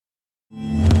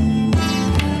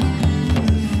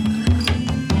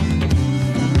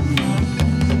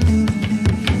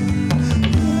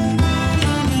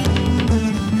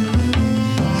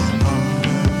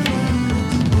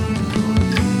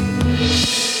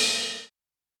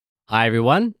Hi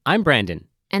everyone, I'm Brandon.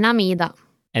 And I'm Ida.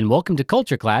 And welcome to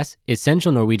Culture Class,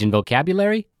 Essential Norwegian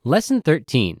Vocabulary, Lesson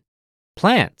 13,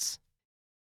 Plants.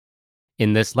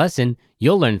 In this lesson,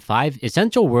 you'll learn 5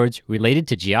 essential words related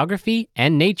to geography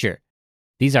and nature.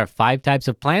 These are 5 types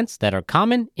of plants that are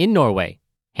common in Norway,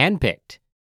 handpicked.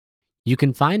 You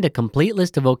can find a complete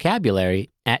list of vocabulary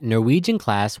at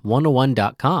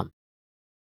norwegianclass101.com.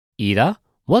 Ida,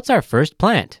 what's our first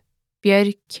plant?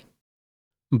 Bjørk,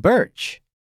 Birch.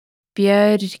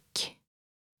 bjørk,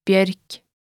 bjørk,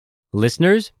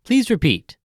 Listeners, please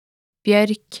repeat.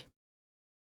 bjørk.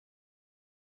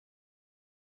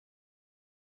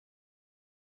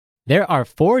 There are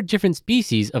 4 different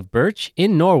species of birch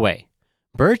in Norway.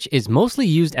 Birch is mostly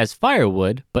used as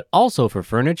firewood, but also for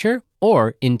furniture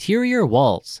or interior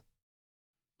walls.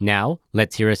 Now,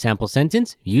 let's hear a sample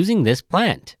sentence using this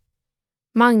plant.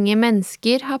 Mange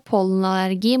mennesker har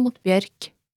pollenallergi mot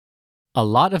bjørk. A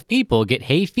lot of people get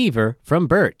hay fever from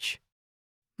birch.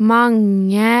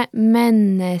 Mange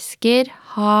mennesker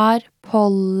har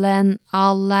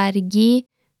pollenallergi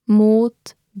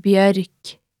mot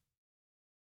bjørk.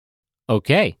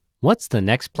 Okay, what's the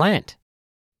next plant?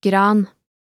 Gran,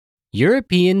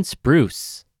 European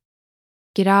spruce.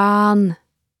 gran,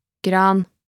 gran,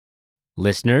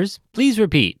 Listeners, please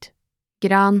repeat.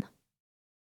 gran.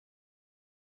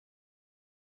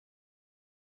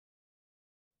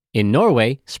 In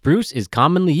Norway, spruce is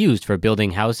commonly used for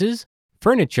building houses,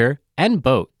 furniture, and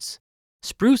boats.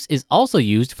 Spruce is also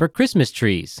used for Christmas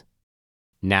trees.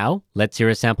 Now, let's hear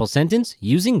a sample sentence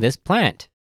using this plant.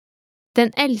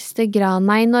 Den eldste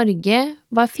grana I Norge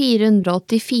var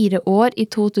 484 år I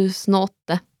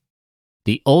 2008.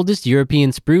 The oldest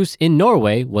European spruce in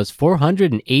Norway was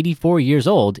 484 years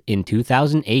old in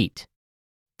 2008.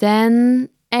 Den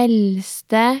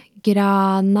eldste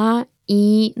grana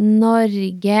I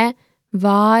Norge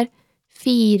var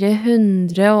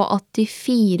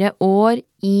 484 år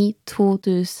I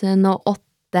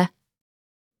 2008.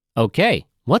 Okay,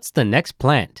 what's the next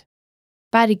plant?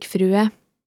 Bergfrue,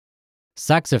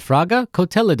 Saxifraga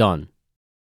cotyledon.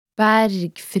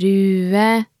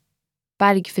 bergfrue,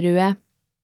 bergfrue,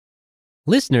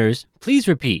 Listeners, please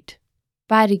repeat.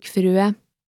 bergfrue.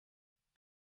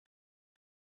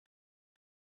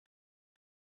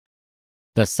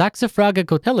 The Saxifraga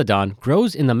cotyledon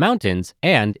grows in the mountains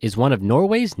and is one of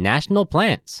Norway's national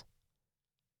plants.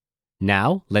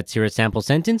 Now, let's hear a sample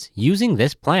sentence using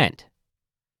this plant.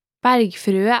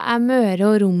 Bergfrue Møre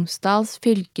og Romsdals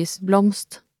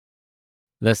fylkesblomst.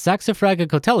 The Saxifraga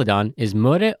cotyledon is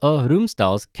Møre og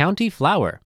Romsdal's county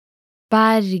flower.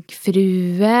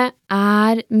 Bergfrue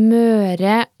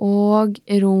Møre og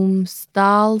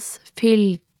Romsdals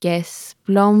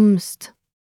fylkesblomst.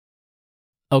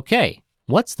 Okay,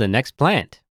 what's the next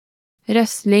plant?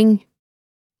 Røsling,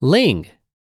 Ling.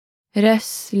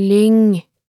 røsling,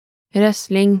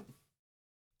 røsling,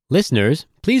 Listeners,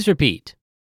 please repeat.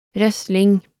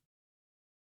 røsling.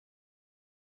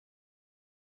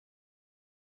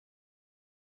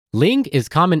 Ling is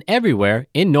common everywhere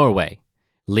in Norway.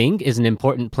 Ling is an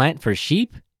important plant for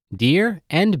sheep, deer,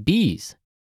 and bees.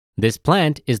 This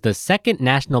plant is the second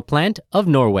national plant of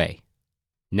Norway.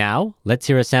 Now, let's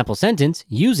hear a sample sentence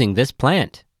using this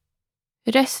plant.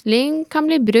 Røsling kan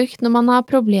bli brukt når man har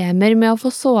problemer med å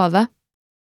få sove.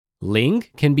 Ling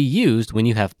can be used when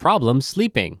you have problems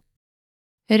sleeping.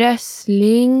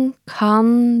 Røsling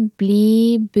kan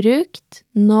bli brukt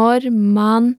når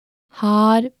man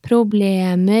har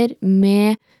problemer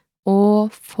med å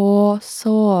få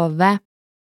sove.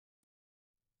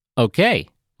 Okay,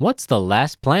 what's the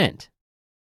last plant?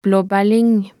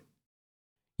 Blåbærling,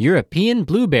 European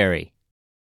blueberry.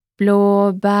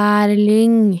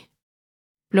 blåbærling,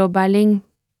 blåbærling,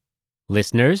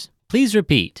 Listeners, please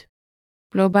repeat.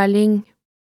 blåbærling.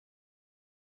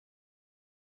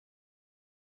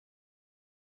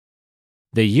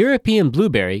 The European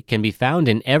blueberry can be found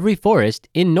in every forest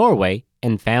in Norway,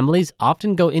 and families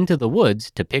often go into the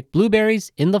woods to pick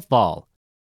blueberries in the fall.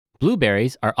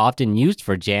 Blueberries are often used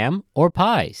for jam or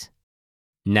pies.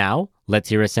 Now, let's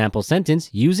hear a sample sentence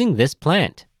using this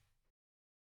plant.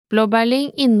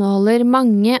 Blåbærling inneholder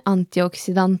mange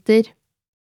antioksidanter.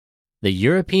 The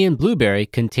European blueberry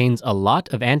contains a lot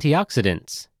of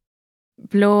antioxidants.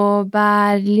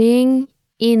 Blåbærling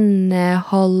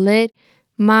inneholder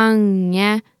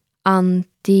mange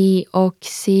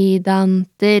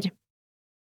antioksidanter.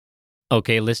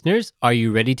 Okay, listeners, are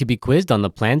you ready to be quizzed on the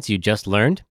plants you just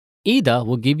learned? Ida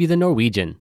will give you the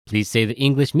Norwegian. Please say the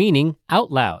English meaning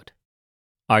out loud.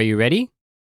 Are you ready?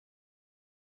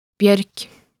 Bjørk,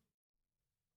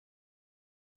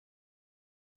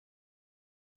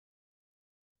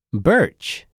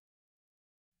 Birch.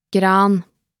 Gran.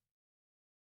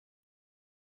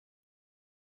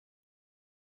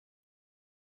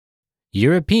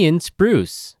 European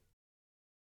spruce.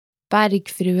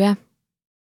 Bergfrue.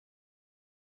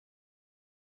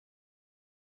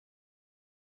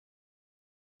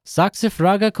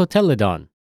 Saxifraga cotyledon.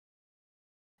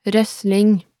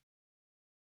 Røsling.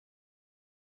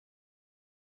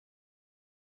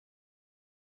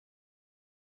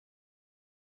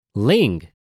 Ling.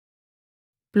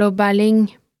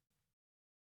 Blåbærling.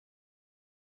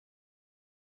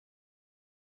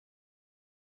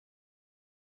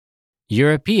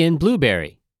 European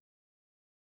blueberry.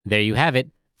 There you have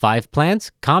it, 5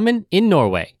 plants common in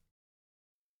Norway.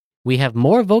 We have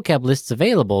more vocab lists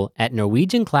available at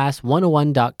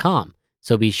norwegianclass101.com,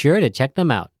 so be sure to check them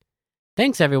out.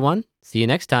 Thanks everyone. See you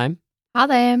next time. Ha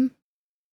det!